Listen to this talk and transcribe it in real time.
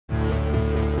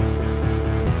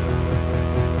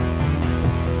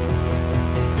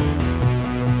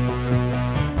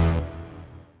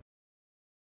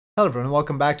Hello everyone,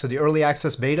 welcome back to the early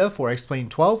access beta for X-Plane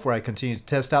 12, where I continue to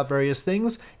test out various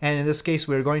things. And in this case,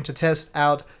 we're going to test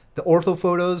out the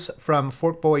orthophotos from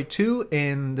Forkboy 2.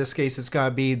 In this case, it's going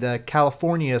to be the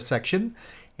California section.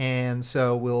 And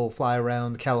so we'll fly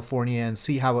around California and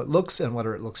see how it looks and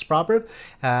whether it looks proper.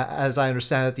 As I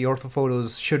understand it, the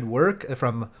orthophotos should work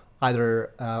from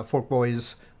either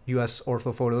Forkboy's US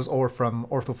orthophotos or from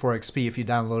Ortho4XP if you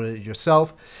downloaded it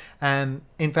yourself. And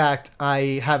in fact,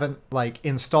 I haven't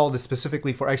installed it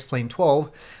specifically for X-Plane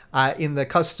 12. In the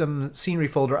custom scenery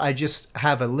folder, I just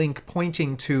have a link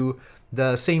pointing to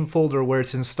the same folder where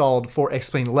it's installed for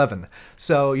X-Plane 11.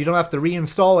 So you don't have to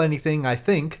reinstall anything, I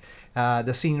think.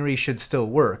 The scenery should still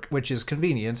work, which is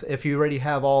convenient. If you already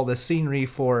have all the scenery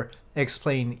for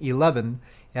X-Plane 11,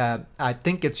 I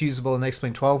think it's usable in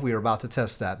X-Plane 12. We are about to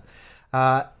test that.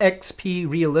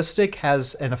 XPRealistic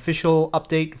has an official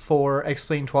update for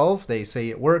X-Plane 12. They say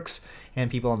it works, and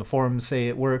people on the forums say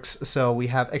it works, so we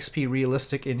have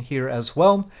XPRealistic in here as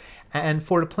well. And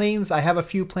for the planes, I have a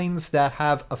few planes that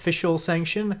have official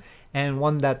sanction and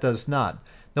one that does not.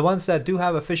 The ones that do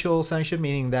have official sanction,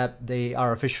 meaning that they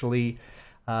are officially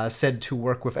said to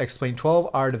work with X-Plane 12,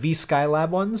 are the VSkylabs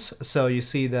ones. So you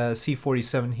see the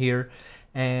C-47 here.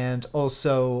 And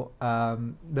also,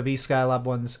 the VSkylabs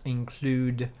ones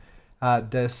include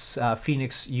this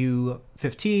Phoenix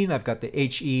U-15. I've got the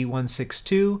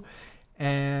He-162,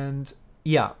 and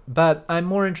yeah. But I'm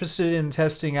more interested in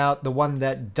testing out the one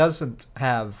that doesn't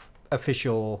have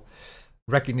official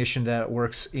recognition that it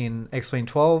works in X-Plane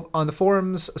 12. On the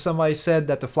forums, somebody said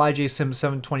that the FlyJSim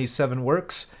 727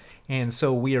 works. And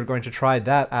so we are going to try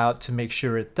that out to make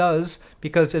sure it does,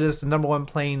 because it is the #1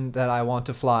 plane that I want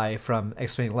to fly from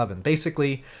X-Plane 11.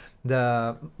 Basically,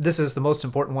 this is the most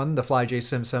important one, the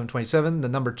FlyJSim 727. The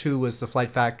 #2 was the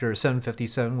Flight Factor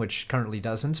 757, which currently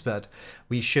doesn't, but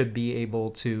we should be able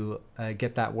to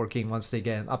get that working once they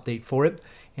get an update for it,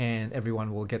 and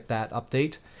everyone will get that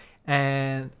update.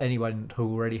 And anyone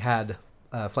who already had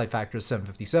Flight Factor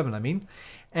 757, I mean.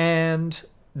 And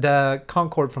the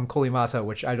Concorde from Kolimata,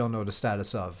 which I don't know the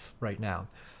status of right now.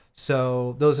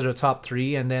 So those are the top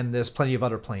 3, and then there's plenty of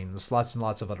other planes, lots and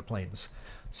lots of other planes.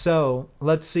 So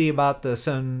let's see about the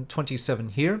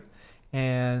 727 here.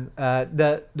 And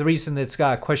the reason it's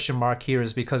got a question mark here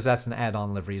is because that's an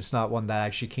add-on livery. It's not one that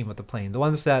actually came with the plane. The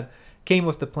ones that came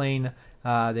with the plane,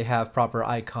 they have proper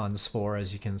icons for,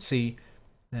 as you can see,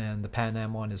 and the Pan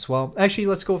Am one as well. Actually,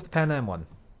 let's go with the Pan Am one.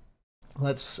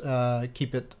 Let's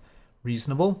keep it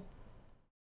reasonable,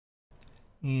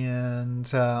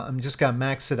 and I'm just gonna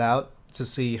max it out to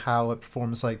see how it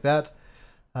performs like that.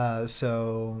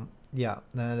 So yeah,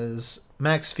 that is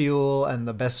max fuel and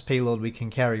the best payload we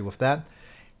can carry with that,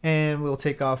 and we'll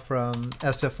take off from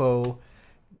SFO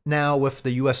now with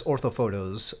the US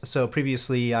orthophotos. So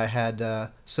previously I had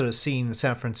sort of seen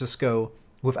San Francisco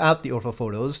without the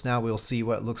orthophotos. Now we'll see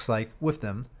what it looks like with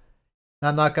them.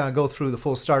 I'm not going to go through the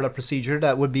full startup procedure.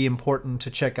 That would be important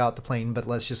to check out the plane, but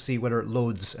let's just see whether it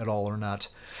loads at all or not.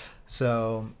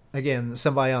 So again,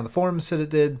 somebody on the forum said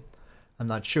it did. I'm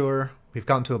not sure. We've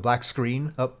gone to a black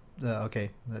screen. Oh,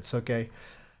 okay, that's okay.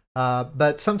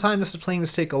 But sometimes the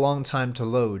planes take a long time to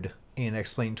load in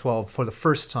X-Plane 12 for the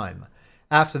first time.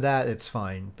 After that, it's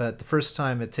fine, but the first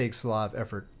time it takes a lot of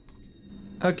effort.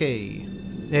 Okay,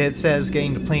 it says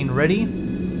getting the plane ready.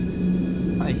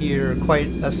 I hear quite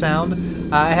a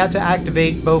sound. I had to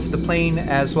activate both the plane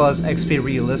as well as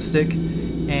XPRealistic,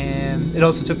 and it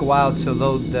also took a while to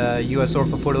load the US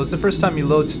orthophotos. The first time you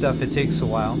load stuff, it takes a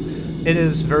while. It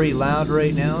is very loud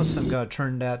right now, so I'm going to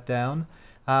turn that down.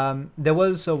 There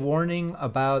was a warning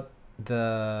about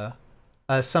the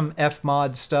some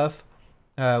Fmod stuff,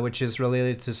 which is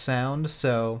related to sound,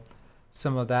 so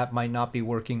some of that might not be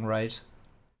working right.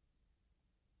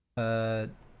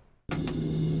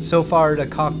 So far, the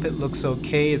cockpit looks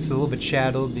okay. It's a little bit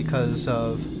shadowed because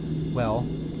of, well,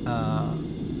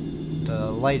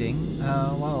 the lighting.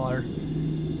 Well,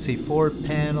 let's see, forward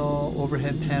panel,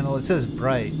 overhead panel. It says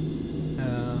bright.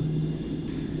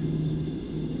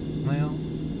 Well,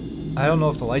 I don't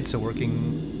know if the lights are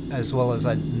working as well as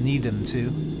I need them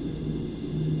to.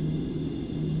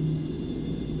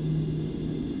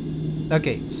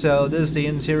 Okay, so this is the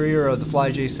interior of the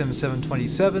FlyJSim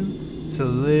 727. It's a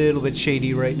little bit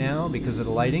shady right now because of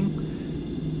the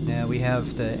lighting. Now we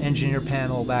have the engineer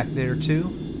panel back there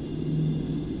too.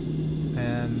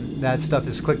 And that stuff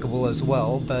is clickable as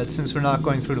well, but since we're not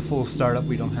going through the full startup,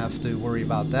 we don't have to worry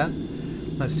about that.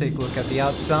 Let's take a look at the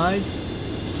outside.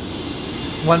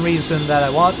 One reason that I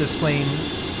want this plane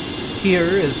here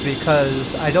is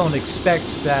because I don't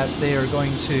expect that they are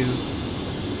going to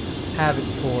have it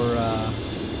for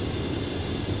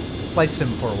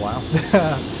FlyJSim for a while.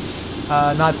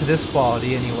 Not to this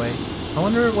quality anyway. I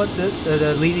wonder what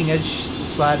the leading edge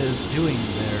slat is doing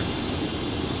there.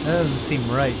 That doesn't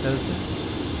seem right, does it?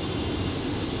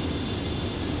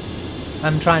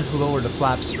 I'm trying to lower the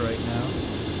flaps right now.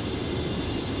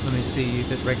 Let me see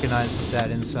if it recognizes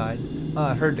that inside. Oh,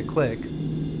 I heard the click.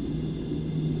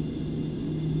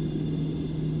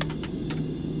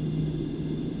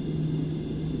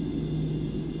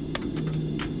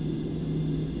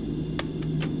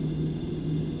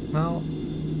 Well,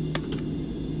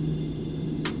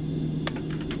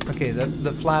 okay,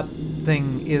 the flap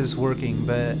thing is working,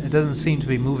 but it doesn't seem to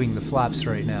be moving the flaps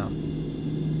right now.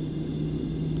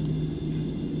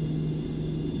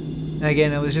 And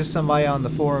again, it was just somebody on the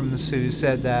forums who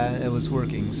said that it was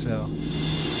working, so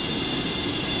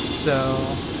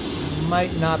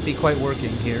might not be quite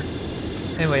working here.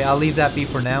 Anyway, I'll leave that be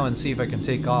for now and see if I can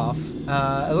take off.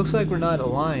 It looks like we're not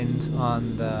aligned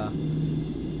on the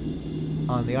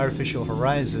artificial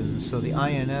horizon, so the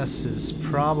INS is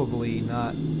probably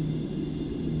not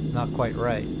quite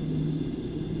right.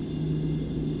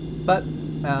 But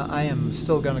I am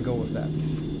still gonna go with that.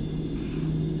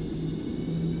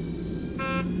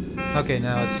 Okay,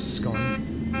 now it's going.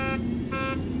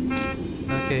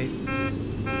 Okay.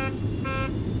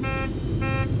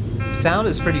 Sound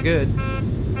is pretty good.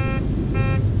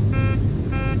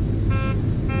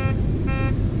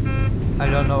 I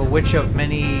don't know which of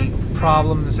many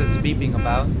problems it's beeping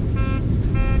about.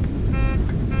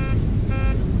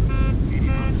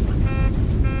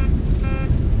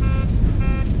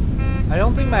 I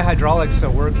don't think my hydraulics are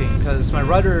working because my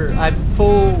rudder, I'm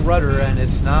full rudder and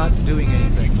it's not doing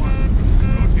anything.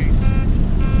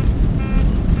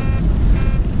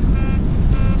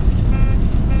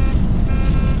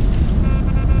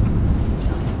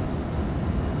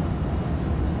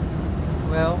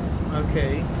 Well,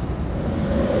 okay.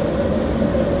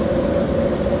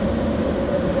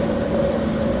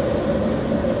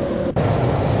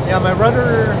 Yeah, my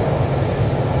rudder...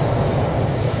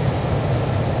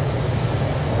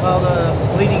 Well, the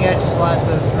leading edge slat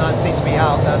does not seem to be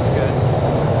out, that's good.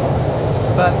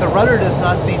 But the rudder does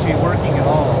not seem to be working at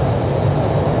all.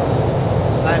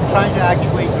 I'm trying to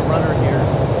actuate the rudder here.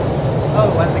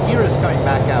 Oh, and the gear is coming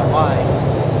back out, why?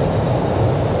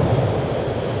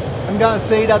 I'm gonna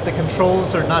say that the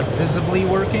controls are not visibly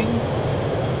working.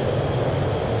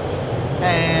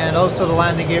 And also the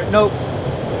landing gear, nope.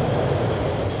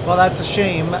 Well, that's a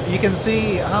shame. You can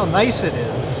see how nice it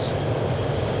is.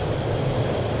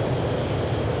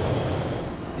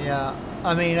 Yeah,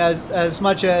 I mean, as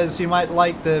much as you might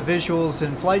like the visuals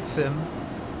in FlyJSim,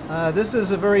 this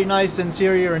is a very nice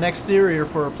interior and exterior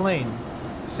for a plane.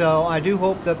 So I do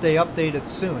hope that they update it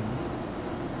soon.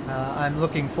 I'm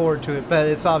looking forward to it, but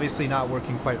it's obviously not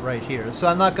working quite right here. So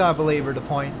I'm not going to belabor the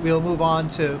point. We'll move on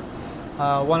to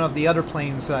one of the other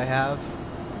planes that I have.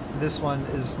 This one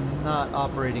is not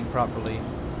operating properly.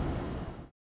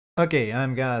 Okay,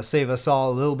 I'm gonna save us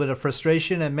all a little bit of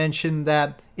frustration and mention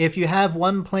that if you have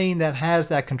one plane that has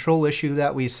that control issue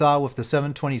that we saw with the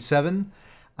 727,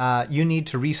 you need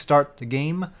to restart the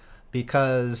game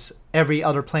because every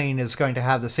other plane is going to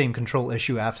have the same control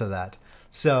issue after that.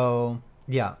 So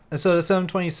yeah, so the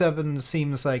 727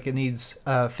 seems like it needs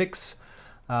a fix,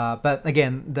 but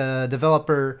again, the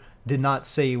developer did not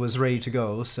say it was ready to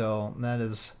go, so that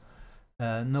is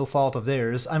no fault of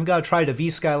theirs. I'm going to try the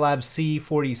VSkylabs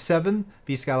C-47.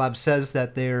 VSkylabs says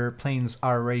that their planes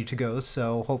are ready to go,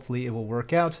 so hopefully it will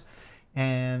work out,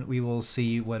 and we will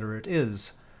see whether it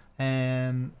is.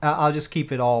 And I'll just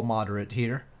keep it all moderate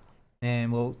here,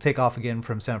 and we'll take off again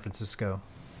from San Francisco.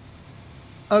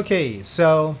 Okay,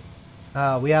 so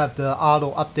we have the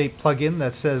auto update plugin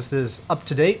that says this is up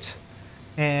to date,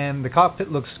 and the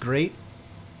cockpit looks great.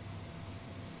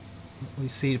 We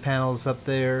see the panels up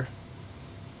there.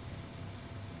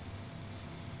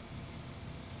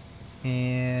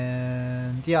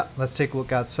 And yeah, let's take a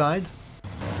look outside.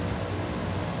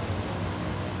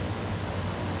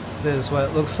 This is what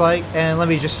it looks like, and let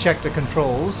me just check the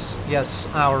controls. Yes,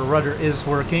 our rudder is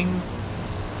working.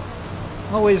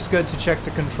 Always good to check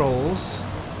the controls.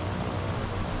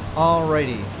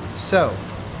 Alrighty, so,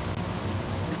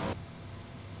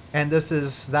 and this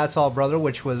is That's All Brother,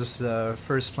 which was the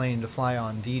first plane to fly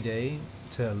on D-Day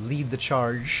to lead the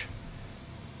charge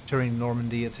during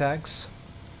Normandy attacks,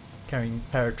 carrying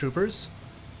paratroopers,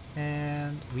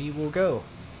 and we will go.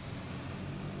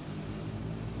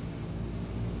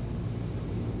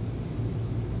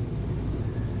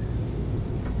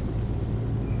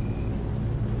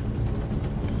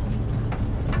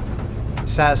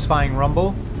 Satisfying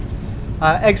rumble.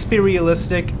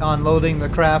 XPRealistic on loading the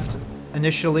craft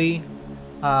initially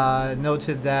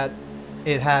noted that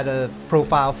it had a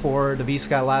profile for the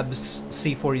VSkylabs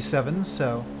C-47,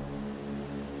 so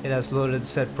it has loaded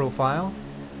said profile.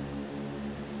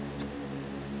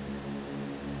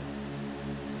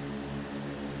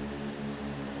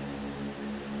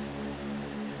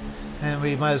 And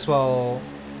we might as well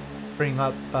bring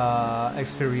up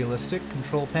XPRealistic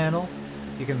control panel.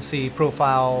 You can see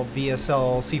profile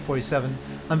VSL C-47.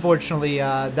 Unfortunately,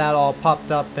 that all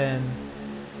popped up and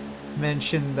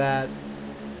mentioned that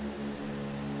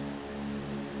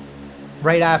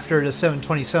right after the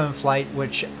 727 flight,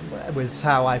 which was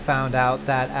how I found out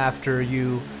that after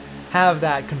you have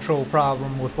that control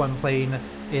problem with one plane,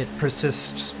 it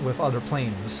persists with other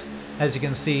planes. As you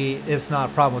can see, it's not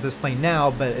a problem with this plane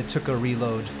now, but it took a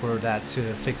reload for that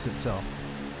to fix itself.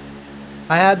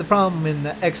 I had the problem in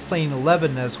the X-Plane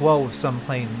 11 as well with some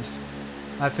planes.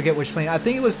 I forget which plane. I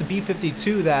think it was the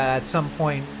B-52 that at some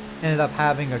point ended up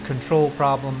having a control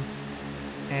problem,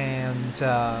 and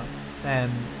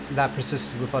that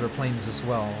persisted with other planes as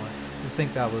well. I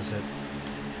think that was it.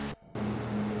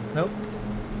 Nope.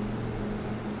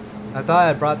 I thought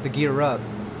I brought the gear up.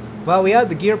 Well, we had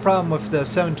the gear problem with the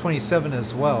 727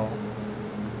 as well.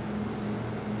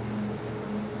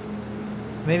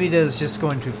 Maybe it is just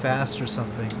going too fast or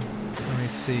something. Let me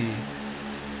see.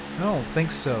 I don't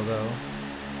think so, though.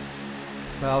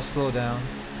 But I'll slow down.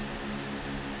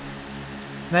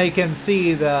 Now you can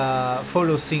see the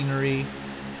photo scenery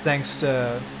thanks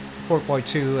to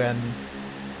 4.2 and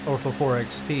Ortho4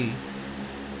 XP.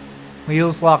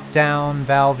 Wheels locked down,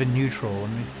 valve in neutral.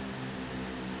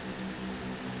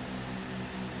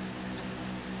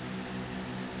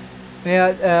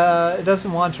 Yeah, it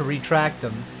doesn't want to retract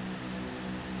them.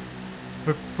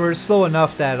 We're slow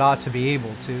enough that it ought to be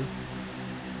able to.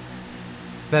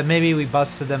 But maybe we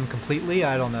busted them completely?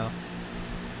 I don't know.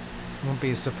 Won't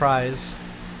be a surprise.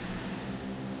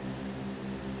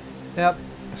 Yep,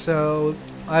 so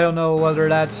I don't know whether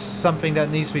that's something that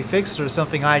needs to be fixed or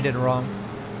something I did wrong.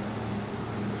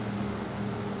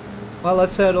 Well,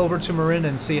 let's head over to Marin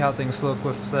and see how things look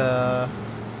with the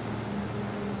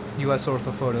US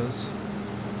Orthophotos.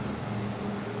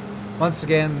 Once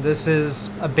again, this is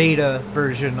a beta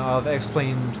version of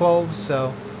X-Plane 12,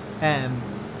 so, and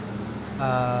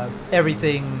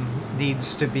everything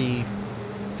needs to be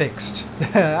fixed.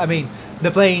 I mean, the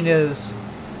plane is,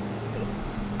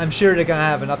 I'm sure they're gonna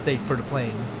have an update for the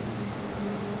plane.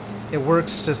 It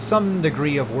works to some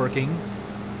degree of working.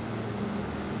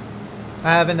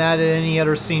 I haven't added any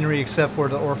other scenery except for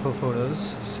the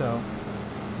Orthophotos, so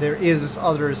there is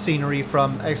other scenery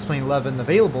from X-Plane 11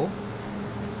 available,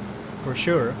 for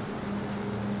sure,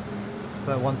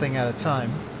 but one thing at a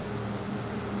time.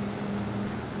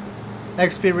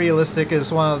 XPRealistic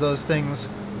is one of those things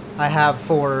I have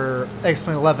for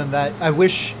X-Plane 11 that I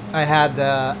wish I had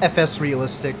the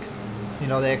FSrealistic, you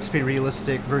know, the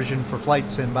XPRealistic version for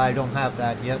FlyJSim, but I don't have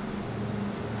that yet.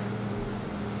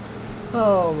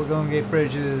 Oh, Lagoon Gate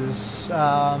Bridges.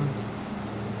 I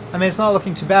mean, it's not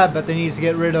looking too bad, but they need to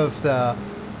get rid of the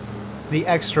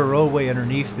extra roadway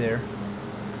underneath there.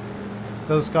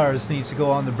 Those cars need to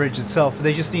go on the bridge itself.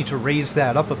 They just need to raise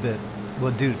that up a bit.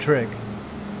 Would do the trick.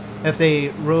 If they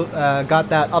got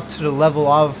that up to the level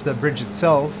of the bridge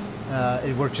itself,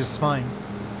 it worked just fine.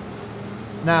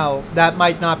 Now, that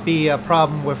might not be a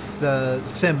problem with the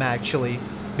sim, actually,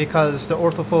 because the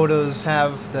Orthophotos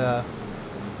have the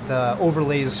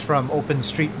overlays from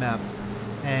OpenStreetMap,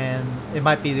 and it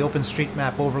might be the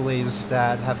OpenStreetMap overlays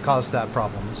that have caused that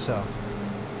problem, so.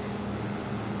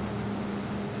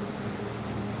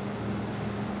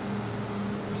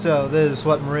 So this is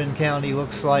what Marin County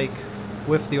looks like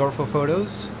with the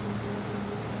Orthophotos.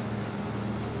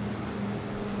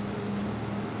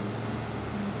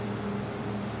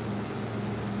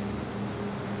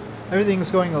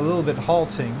 Everything's going a little bit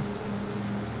halting.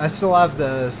 I still have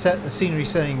the scenery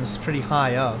settings pretty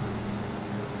high up.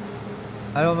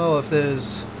 I don't know if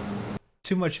there's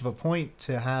too much of a point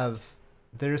to have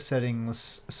their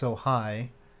settings so high.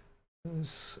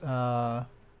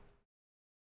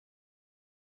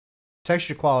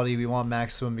 Texture quality we want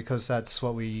maximum because that's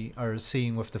what we are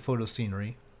seeing with the photo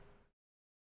scenery.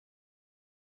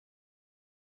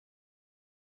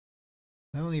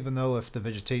 I don't even know if the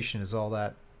vegetation is all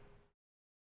that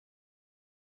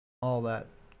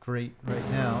great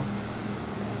right now.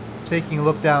 Taking a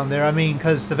look down there, I mean,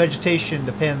 because the vegetation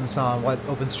depends on what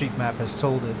OpenStreetMap has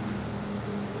told it.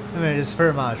 I mean, there's a fair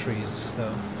amount of trees,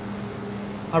 though.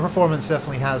 Our performance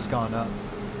definitely has gone up.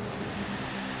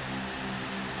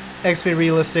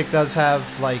 XPRealistic does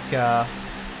have, like,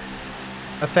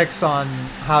 effects on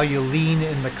how you lean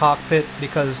in the cockpit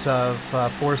because of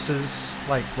forces,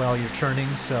 like while you're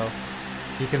turning, so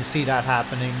you can see that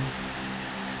happening.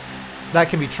 That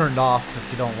can be turned off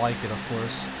if you don't like it, of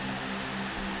course.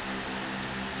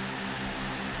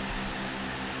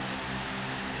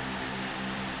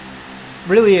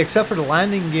 Really, except for the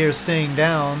landing gear staying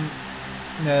down,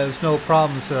 there's no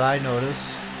problems that I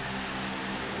notice.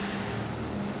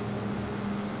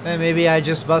 And maybe I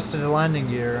just busted the landing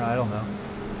gear, I don't know.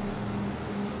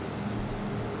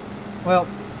 Well,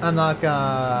 I'm not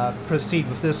gonna proceed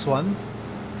with this one.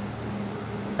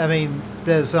 I mean,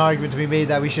 there's an argument to be made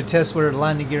that we should test whether the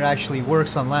landing gear actually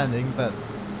works on landing, but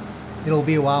it'll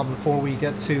be a while before we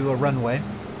get to a runway.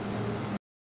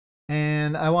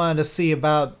 And I wanted to see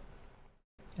about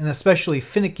an especially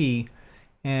finicky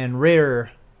and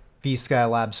rare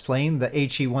VSkylabs plane, the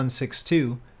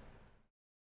He-162.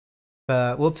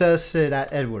 But we'll test it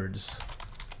at Edwards.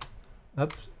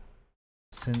 Oops.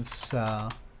 Since,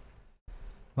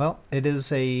 well, it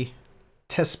is a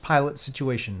test pilot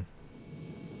situation.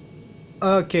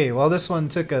 Okay, well this one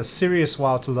took a serious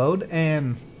while to load,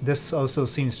 and this also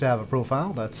seems to have a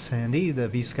profile. That's handy. The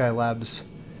VSkylabs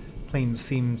planes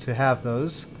seem to have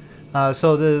those.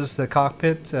 So this is the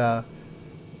cockpit.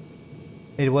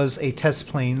 It was a test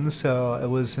plane, so it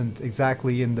wasn't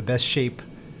exactly in the best shape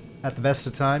at the best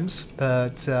of times.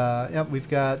 But yeah, we've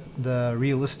got the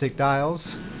realistic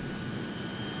dials.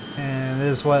 And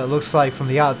this is what it looks like from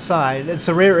the outside. It's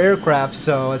a rare aircraft,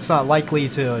 so it's not likely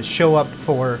to show up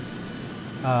for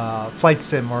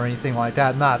FlyJSim or anything like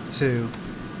that, not to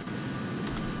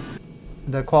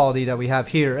the quality that we have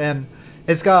here. And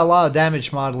it's got a lot of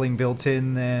damage modeling built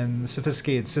in and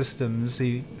sophisticated systems,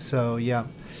 so yeah,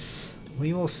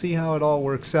 we will see how it all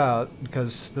works out,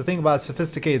 because the thing about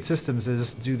sophisticated systems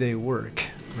is, do they work,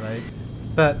 right?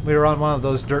 But we were on one of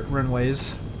those dirt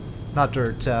runways, not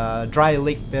dirt, dry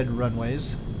lake bed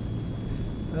runways.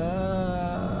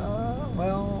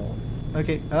 Well,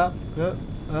 okay, I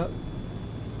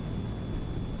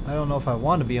don't know if I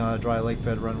want to be on a dry lake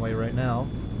bed runway right now.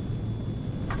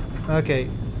 Okay.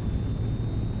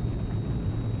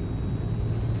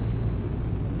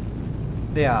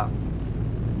 Yeah.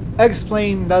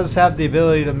 X-Plane does have the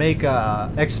ability to make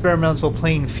a experimental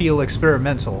plane feel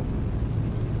experimental.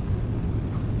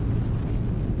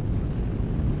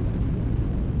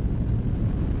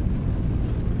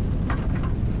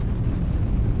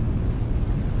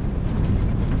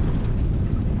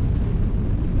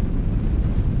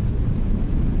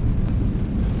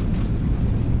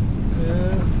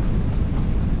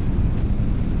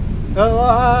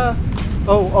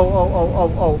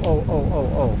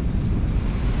 Oh.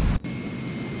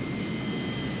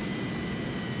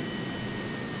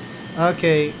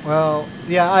 Okay, well,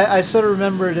 yeah, I sort of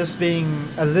remember this being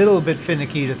a little bit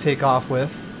finicky to take off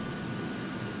with.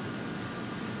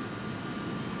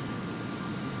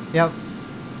 Yep.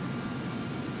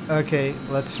 Okay,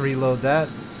 let's reload that.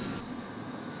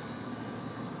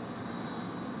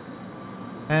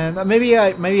 And maybe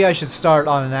I should start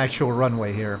on an actual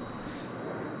runway here.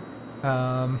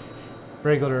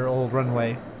 Regular old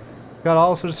runway. Got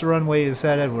all sorts of runways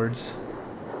at Edwards.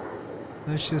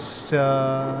 Let's just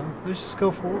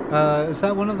go for. Is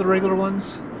that one of the regular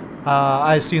ones?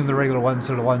 I assume the regular ones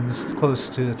are the ones close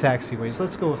to the taxiways.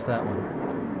 Let's go with that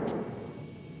one.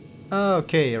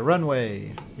 Okay, a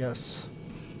runway. Yes.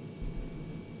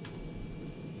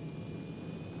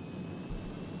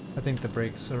 I think the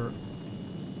brakes are.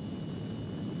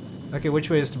 Okay, which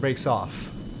way is the brakes off?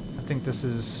 I think this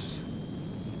is.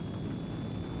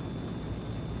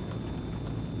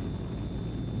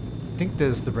 I think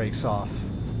this is the brakes off.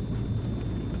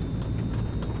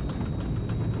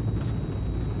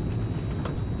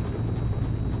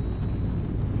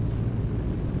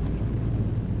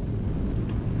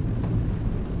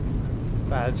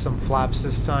 Add some flaps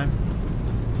this time.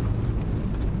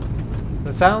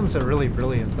 The sounds are really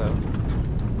brilliant though.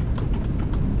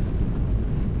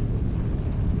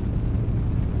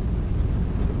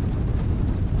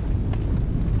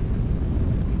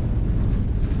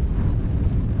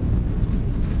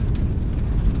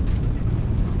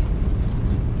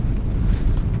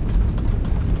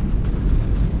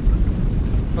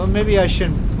 Well, maybe I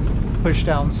shouldn't push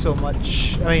down so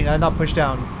much. I mean, not push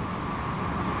down.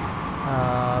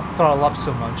 Throttle up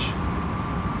so much.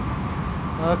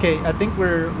 Okay, I think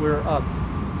we're up.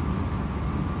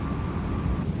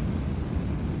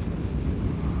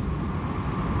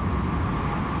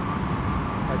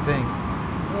 I think.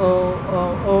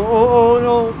 Oh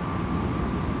no!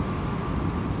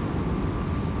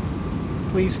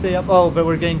 Please stay up. Oh, but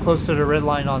we're getting close to the red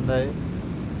line on the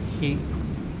heat.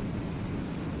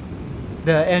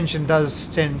 the engine does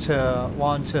tend to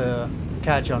want to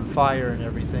catch on fire and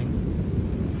everything.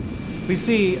 We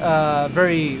see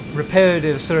very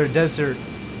repetitive sort of desert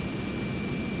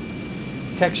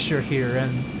texture here,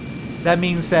 and that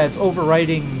means that it's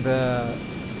overwriting the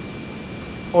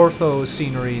ortho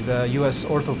scenery, the US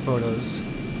Orthophotos,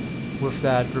 with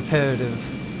that repetitive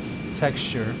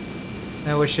texture.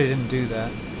 I wish they didn't do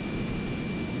that.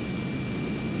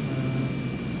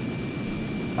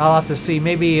 I'll have to see.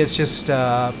 Maybe it's just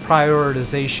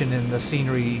prioritization in the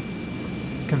scenery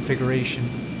configuration.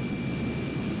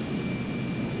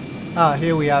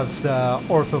 Here we have the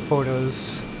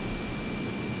orthophotos,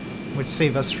 which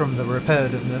save us from the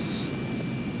repetitiveness.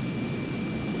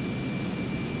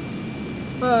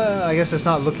 I guess it's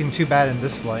not looking too bad in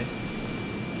this light.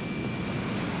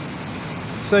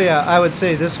 So yeah, I would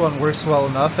say this one works well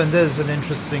enough, and this is an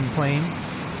interesting plane.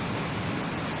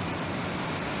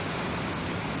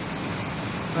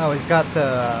 Oh, we've got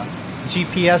the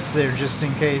GPS there just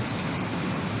in case.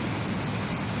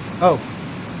 Oh.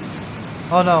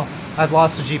 Oh no, I've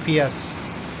lost the GPS.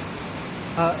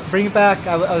 Bring it back.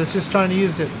 I was just trying to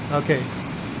use it. Okay.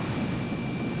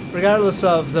 Regardless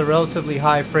of the relatively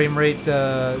high frame rate,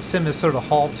 the sim is sort of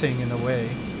halting in a way.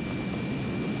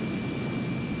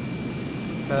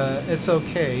 It's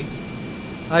okay.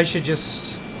 I should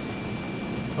just,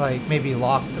 like, maybe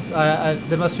lock the...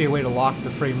 there must be a way to lock the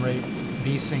frame rate.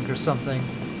 VSync or something.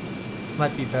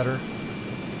 Might be better.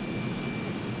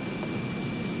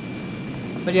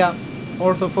 But yeah,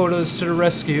 orthophotos to the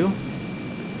rescue.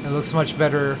 It looks much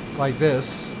better like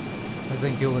this. I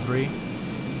think you'll agree.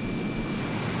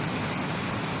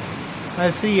 I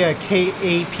see a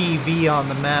KAPV on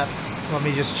the map. Let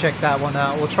me just check that one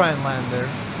out. We'll try and land there.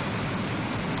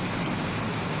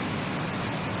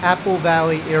 Apple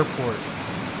Valley Airport.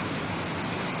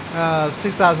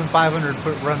 6,500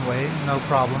 foot runway, no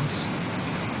problems.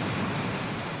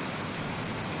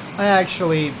 I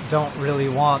actually don't really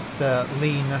want the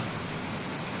lean,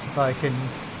 if I can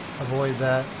avoid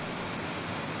that.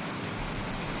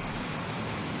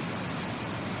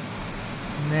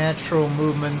 Natural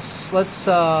movements, let's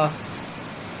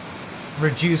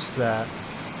reduce that.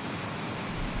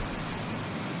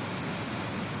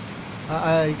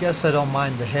 I guess I don't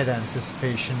mind the head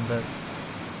anticipation, but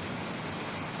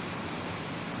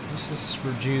let's just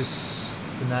reduce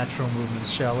the natural movements,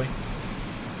 shall we?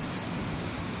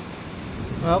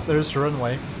 Well, there's the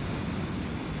runway.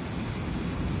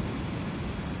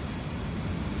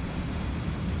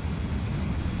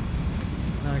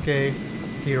 Okay,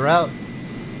 gear out.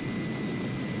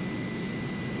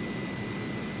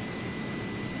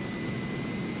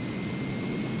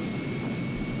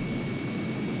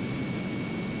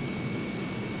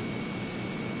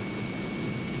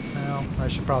 Well, I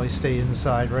should probably stay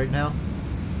inside right now.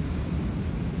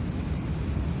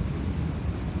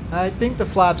 I think the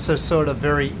flaps are sort of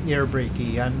very air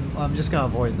brakey. I'm just gonna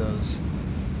avoid those.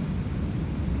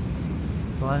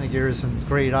 The landing gear isn't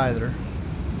great either.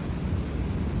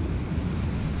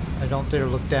 I don't dare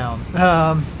look down.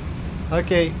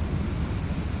 Okay,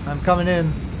 I'm coming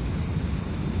in.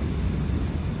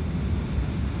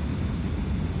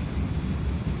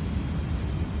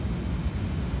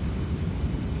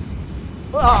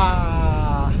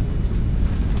 Ah!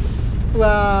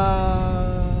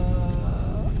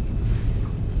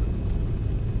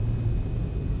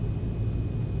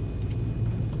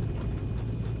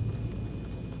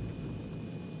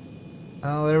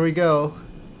 Oh, there we go.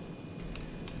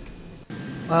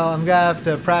 Well, I'm gonna have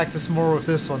to practice more with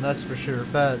this one, that's for sure.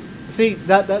 But see,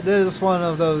 that is one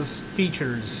of those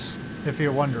features, if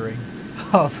you're wondering,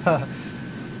 of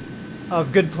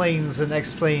good planes in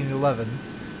X-Plane 11.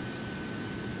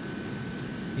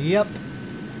 Yep.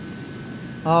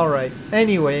 Alright,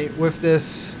 anyway, with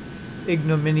this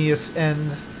ignominious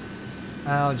end,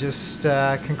 I'll just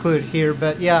conclude here.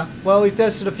 But yeah, well, we've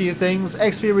tested a few things.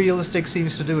 XPRealistic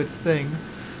seems to do its thing.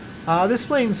 This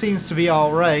plane seems to be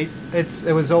alright.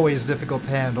 It was always difficult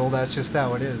to handle, that's just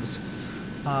how it is.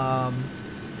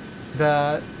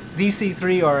 The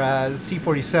DC-3 or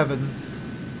C-47,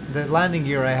 the landing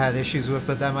gear I had issues with,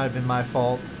 but that might have been my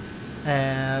fault.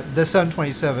 And the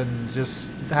 727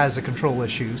 just has a control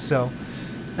issue, so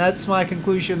that's my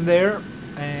conclusion there.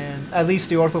 And at least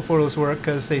the orthophotos work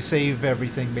because they save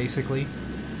everything, basically.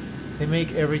 They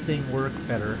make everything work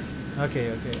better.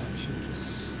 Okay, I should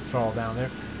just throttle down there.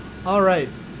 Alright,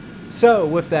 so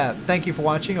with that, thank you for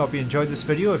watching. I hope you enjoyed this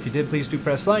video. If you did, please do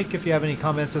press like. If you have any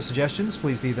comments or suggestions,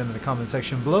 please leave them in the comment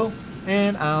section below.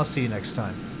 And I'll see you next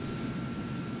time.